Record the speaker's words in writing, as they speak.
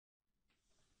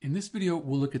In this video,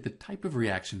 we'll look at the type of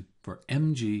reaction for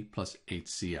Mg plus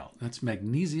HCl. That's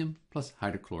magnesium plus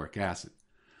hydrochloric acid.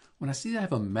 When I see I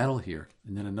have a metal here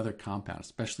and then another compound,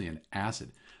 especially an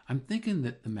acid, I'm thinking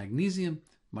that the magnesium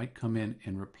might come in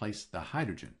and replace the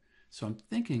hydrogen. So I'm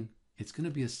thinking it's going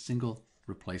to be a single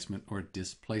replacement or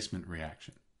displacement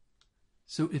reaction.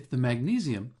 So if the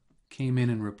magnesium came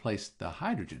in and replaced the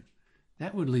hydrogen,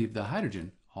 that would leave the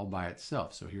hydrogen all by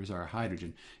itself. So here's our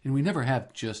hydrogen, and we never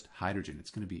have just hydrogen.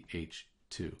 It's going to be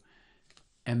H2.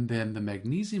 And then the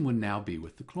magnesium would now be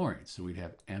with the chlorine. So we'd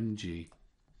have Mg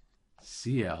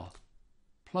Cl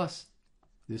plus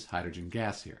this hydrogen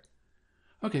gas here.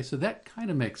 Okay, so that kind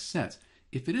of makes sense.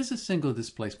 If it is a single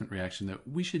displacement reaction, though,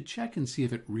 we should check and see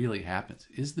if it really happens.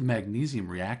 Is the magnesium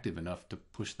reactive enough to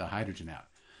push the hydrogen out?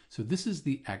 So this is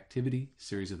the activity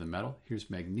series of the metal. Here's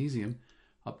magnesium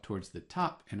up towards the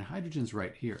top, and hydrogen's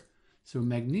right here. So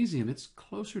magnesium, it's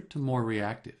closer to more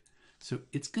reactive. So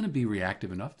it's going to be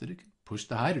reactive enough that it can push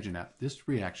the hydrogen out. This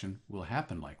reaction will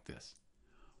happen like this.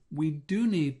 We do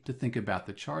need to think about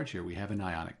the charge here. We have an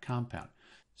ionic compound.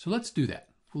 So let's do that.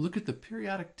 We'll look at the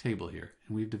periodic table here,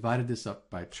 and we've divided this up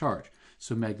by charge.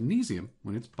 So magnesium,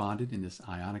 when it's bonded in this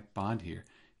ionic bond here,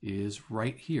 is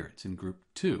right here. It's in group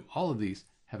 2. All of these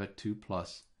have a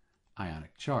 2+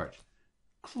 ionic charge.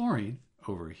 Chlorine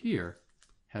over here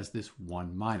has this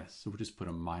 1-, so we'll just put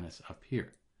a minus up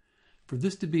here. For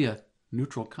this to be a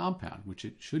neutral compound, which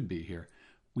it should be here,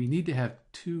 we need to have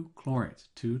 2 chlorines.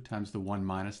 2 times the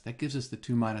 1-, that gives us the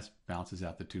 2-, balances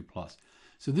out the 2+.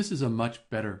 So this is a much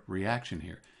better reaction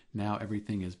here. Now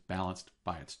everything is balanced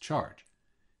by its charge.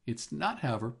 It's not,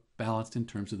 however, balanced in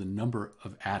terms of the number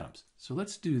of atoms. So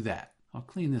let's do that. I'll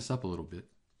clean this up a little bit.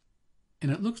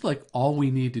 And it looks like all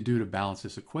we need to do to balance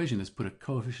this equation is put a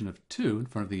coefficient of 2 in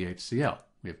front of the HCl.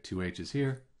 We have 2 H's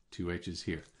here, 2 H's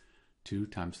here. 2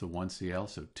 times the 1Cl,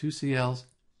 so 2 Cl's,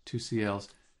 2 Cl's,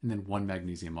 and then 1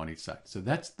 magnesium on each side. So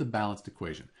that's the balanced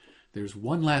equation. There's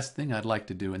one last thing I'd like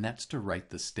to do, and that's to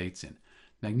write the states in.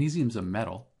 Magnesium's a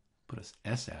metal, put an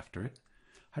S after it.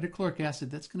 Hydrochloric acid,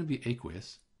 that's going to be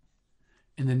aqueous.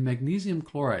 And then magnesium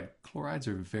chloride, chlorides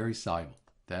are very soluble.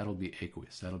 That'll be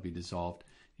aqueous. That'll be dissolved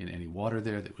in any water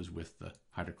there that was with the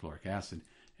hydrochloric acid,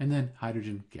 and then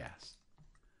hydrogen gas.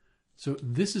 So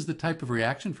this is the type of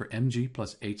reaction for Mg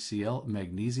plus HCl,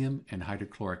 magnesium, and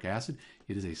hydrochloric acid.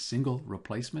 It is a single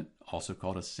replacement, also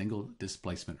called a single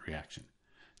displacement reaction.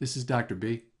 This is Dr.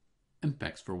 B, and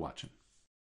thanks for watching.